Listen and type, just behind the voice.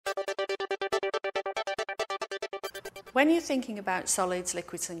When you're thinking about solids,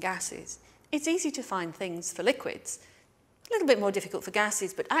 liquids and gases, it's easy to find things for liquids. A little bit more difficult for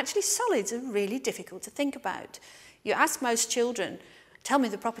gases, but actually solids are really difficult to think about. You ask most children, tell me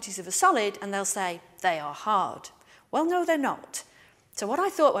the properties of a solid, and they'll say, they are hard. Well, no, they're not. So what I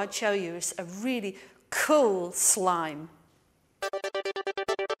thought I'd show you is a really cool slime.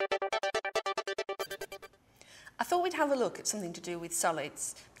 I thought we'd have a look at something to do with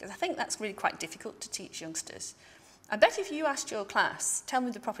solids, because I think that's really quite difficult to teach youngsters. I bet if you asked your class, tell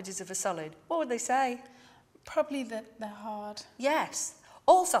me the properties of a solid, what would they say? Probably that they're hard. Yes,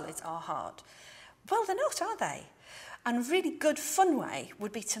 all solids are hard. Well, they're not, are they? And a really good fun way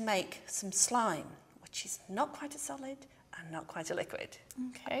would be to make some slime, which is not quite a solid and not quite a liquid.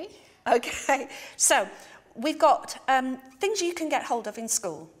 Okay. Okay, so we've got things you can get hold of in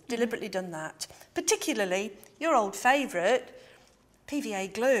school, deliberately done that. Particularly your old favourite,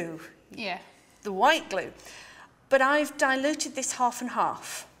 PVA glue. Yeah. The white glue. But I've diluted this half and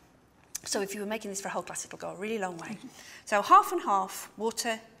half. So if you were making this for a whole class, it'll go a really long way. So half and half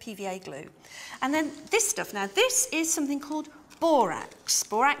water, PVA glue. And then this stuff, now this is something called borax.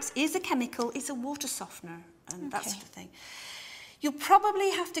 Borax is a chemical, it's a water softener and that sort of thing. You'll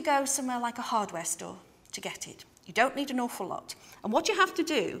probably have to go somewhere like a hardware store to get it. You don't need an awful lot. And what you have to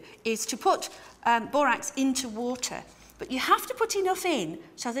do is to put borax into water, but you have to put enough in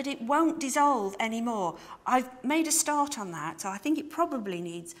so that it won't dissolve anymore. I've made a start on that, so I think it probably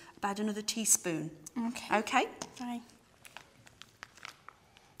needs about another teaspoon. Okay. Okay? Fine.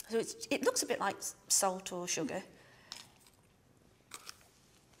 So it looks a bit like salt or sugar.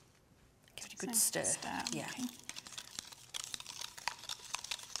 Give it a good stir. Yeah. Okay.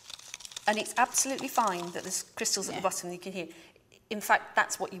 And it's absolutely fine that there's crystals at the bottom you can hear. In fact,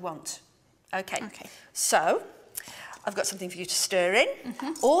 that's what you want. Okay. Okay. So, I've got something for you to stir in.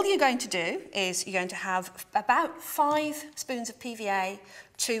 All you're going to do is you're going to have about 5 spoons of PVA,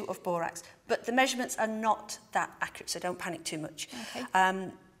 2 of borax. But the measurements are not that accurate, so don't panic too much.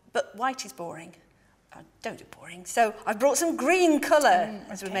 Okay. But white is boring. Don't do boring. So I've brought some green colour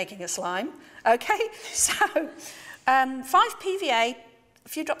as we're making a slime. Okay, so 5 PVA, a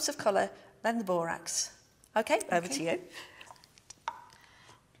few drops of colour, then the borax. Okay, over to you.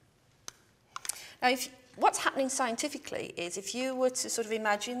 Now, what's happening scientifically is if you were to sort of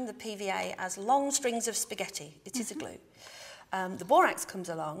imagine the PVA as long strings of spaghetti, it is a glue. The borax comes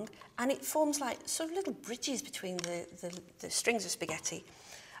along and it forms like sort of little bridges between the strings of spaghetti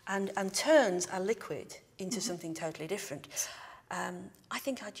and turns a liquid into something totally different. I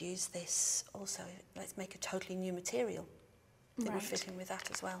think I'd use this also. Let's make a totally new material that would fit in with that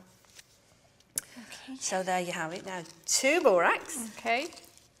as well. Okay. So there you have it. Now 2 borax. Okay.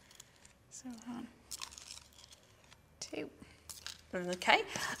 So 1, 2. Okay.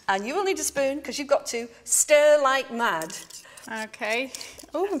 And you will need a spoon because you've got to stir like mad. Okay.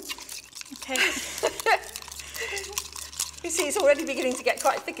 Oh. Okay. You see, it's already beginning to get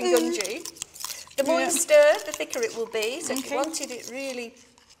quite thick and gungy. The more you stir, the thicker it will be. So if you wanted it really...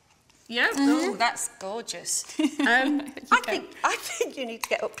 Yeah. Oh, that's gorgeous. I think you need to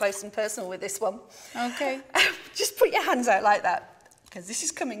get up close and personal with this one. Okay. Just put your hands out like that, because this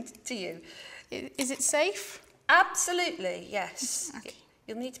is coming to you. Is it safe? Absolutely, yes. Okay.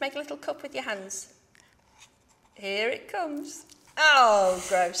 You'll need to make a little cup with your hands. Here it comes. Oh,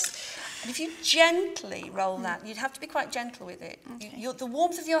 gross. And if you gently roll that, you'd have to be quite gentle with it. Okay. The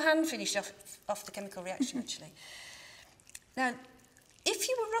warmth of your hand finished off the chemical reaction, actually. Now, if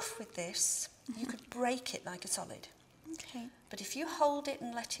you were rough with this, you could break it like a solid. Okay. But if you hold it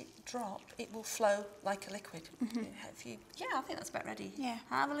and let it drop, it will flow like a liquid. Yeah, I think that's about ready. Yeah.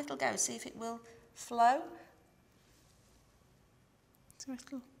 Have a little go, see if it will flow. It's a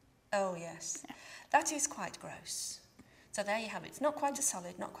little... Oh, yes. Yeah. That is quite gross. So there you have it. It's not quite a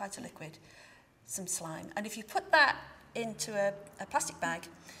solid, not quite a liquid. Some slime. And if you put that into a plastic bag,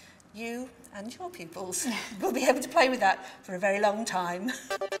 you and your pupils will be able to play with that for a very long time.